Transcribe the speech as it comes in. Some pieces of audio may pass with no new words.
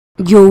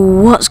Yo,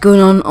 what's going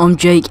on? I'm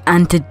Jake,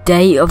 and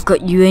today I've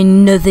got you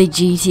another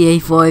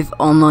GTA 5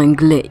 online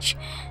glitch.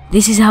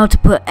 This is how to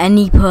put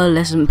any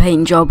pearlescent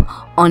paint job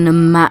on a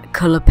matte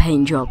colour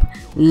paint job.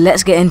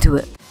 Let's get into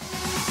it.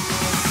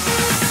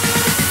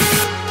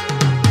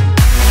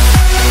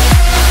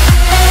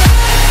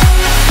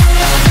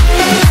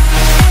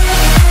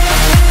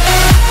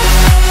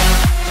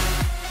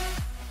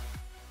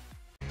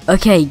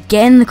 Okay,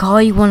 get in the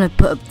car you want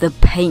to put the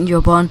paint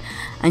job on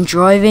and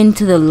drive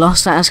into the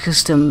Los Santos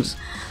Customs.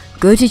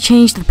 Go to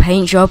change the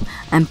paint job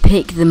and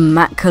pick the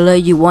matte colour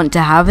you want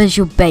to have as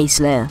your base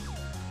layer.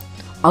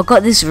 I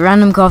got this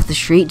random car off the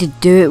street to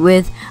do it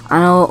with,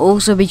 and I'll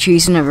also be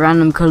choosing a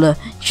random colour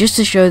just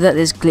to show that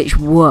this glitch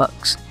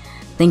works.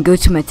 Then go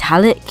to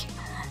metallic,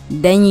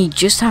 then you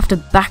just have to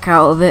back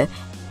out of it.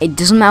 It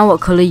doesn't matter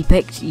what colour you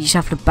picked, you just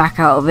have to back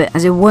out of it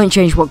as it won't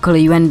change what colour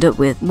you end up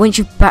with. Once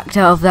you've backed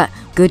out of that,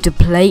 go to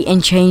plate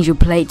and change your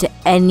plate to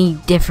any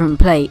different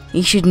plate.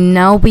 You should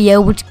now be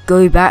able to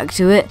go back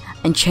to it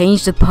and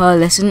change the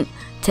pearlescent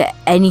to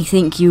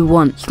anything you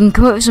want. You can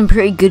come up with some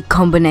pretty good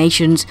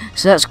combinations,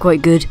 so that's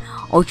quite good.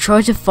 I'll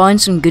try to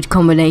find some good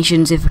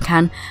combinations if I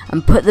can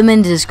and put them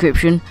in the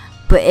description,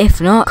 but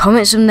if not,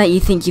 comment some that you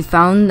think you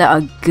found that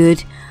are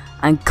good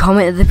and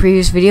comment that the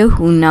previous video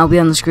will now be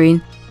on the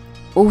screen.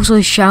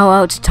 Also, shout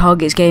out to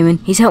Targets Gaming,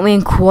 he's helped me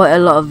in quite a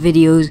lot of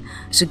videos,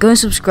 so go and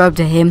subscribe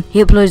to him.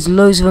 He uploads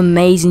loads of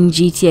amazing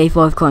GTA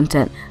 5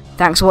 content.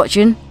 Thanks for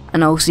watching,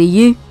 and I'll see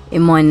you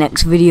in my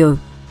next video.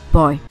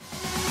 Bye.